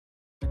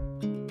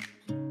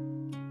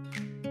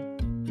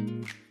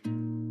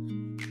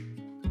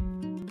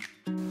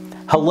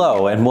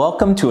Hello and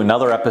welcome to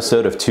another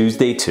episode of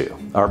Tuesday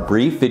 2, our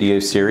brief video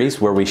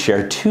series where we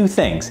share two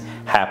things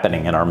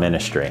happening in our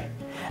ministry.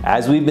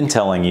 As we've been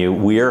telling you,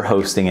 we are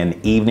hosting an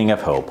Evening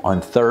of Hope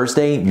on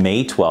Thursday,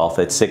 May 12th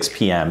at 6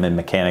 p.m. in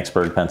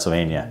Mechanicsburg,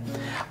 Pennsylvania.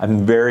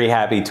 I'm very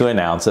happy to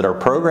announce that our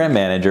program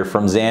manager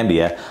from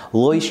Zambia,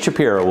 Lois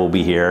Shapiro, will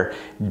be here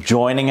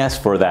joining us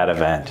for that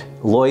event.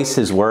 Lois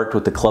has worked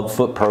with the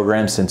Clubfoot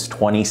program since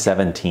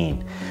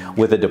 2017.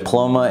 With a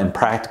diploma in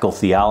practical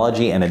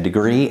theology and a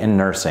degree in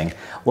nursing,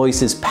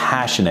 Lois is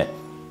passionate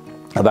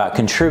about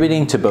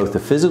contributing to both the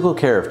physical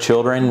care of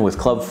children with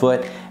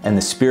Clubfoot and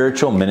the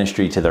spiritual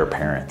ministry to their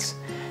parents.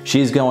 She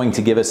is going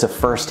to give us a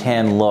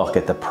first-hand look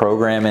at the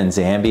program in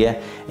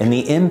Zambia and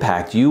the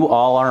impact you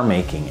all are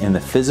making in the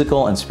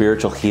physical and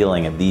spiritual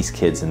healing of these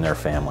kids and their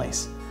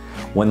families.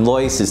 When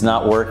Lois is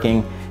not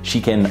working,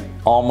 she can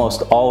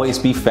almost always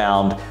be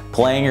found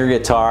playing her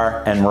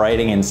guitar and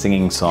writing and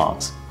singing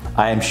songs.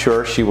 I am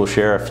sure she will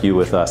share a few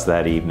with us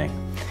that evening.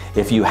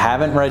 If you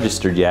haven't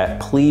registered yet,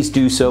 please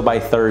do so by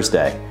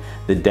Thursday.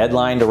 The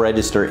deadline to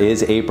register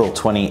is April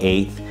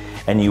 28th,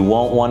 and you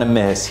won't want to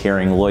miss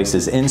hearing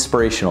Lois's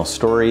inspirational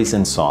stories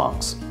and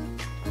songs.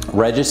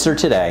 Register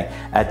today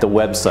at the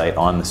website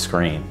on the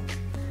screen.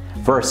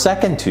 For our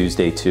second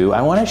Tuesday 2,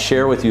 I want to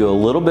share with you a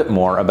little bit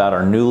more about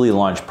our newly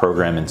launched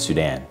program in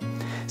Sudan.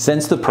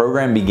 Since the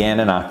program began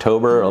in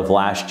October of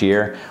last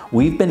year,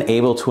 we've been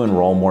able to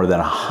enroll more than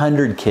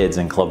 100 kids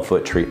in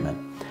Clubfoot treatment.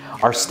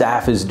 Our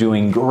staff is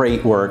doing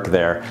great work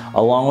there,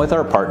 along with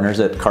our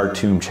partners at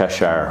Khartoum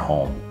Cheshire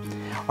Home.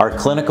 Our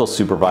clinical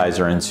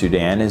supervisor in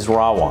Sudan is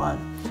Rawan.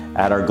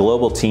 At our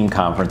global team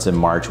conference in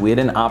March, we had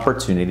an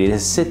opportunity to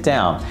sit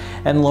down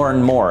and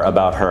learn more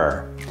about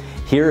her.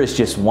 Here is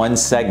just one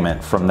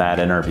segment from that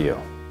interview.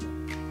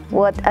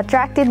 What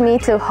attracted me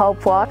to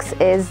Hope Walks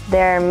is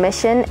their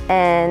mission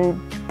and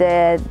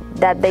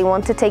that they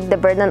want to take the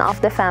burden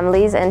off the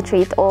families and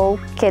treat all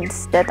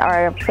kids that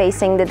are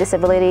facing the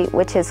disability,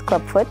 which is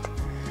Clubfoot,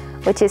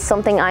 which is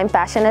something I'm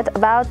passionate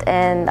about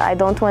and I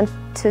don't want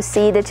to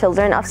see the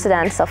children of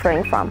Sudan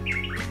suffering from.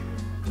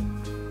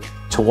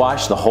 To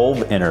watch the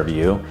whole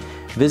interview,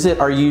 visit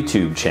our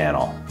YouTube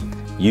channel,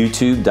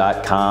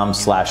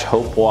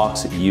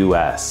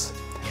 youtube.com/HopeWalksUS.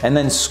 And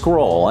then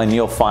scroll and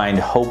you'll find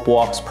Hope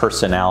Walks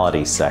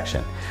Personalities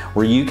section,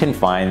 where you can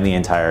find the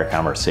entire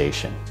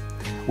conversation.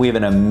 We have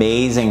an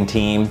amazing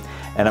team,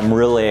 and I'm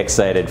really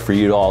excited for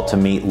you all to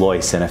meet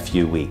Lois in a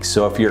few weeks.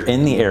 So if you're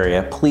in the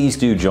area, please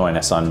do join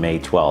us on May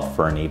 12th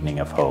for an Evening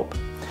of Hope.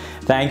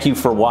 Thank you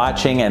for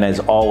watching, and as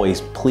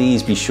always,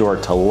 please be sure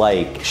to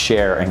like,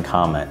 share, and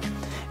comment.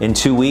 In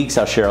 2 weeks,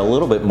 I'll share a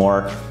little bit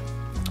more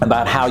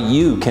about how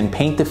you can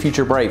paint the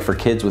future bright for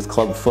kids with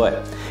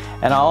Clubfoot.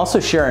 And I'll also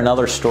share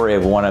another story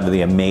of one of the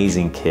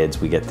amazing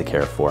kids we get to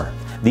care for.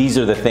 These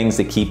are the things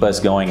that keep us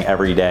going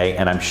every day,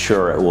 and I'm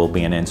sure it will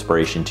be an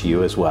inspiration to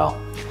you as well.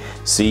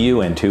 See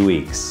you in 2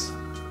 weeks.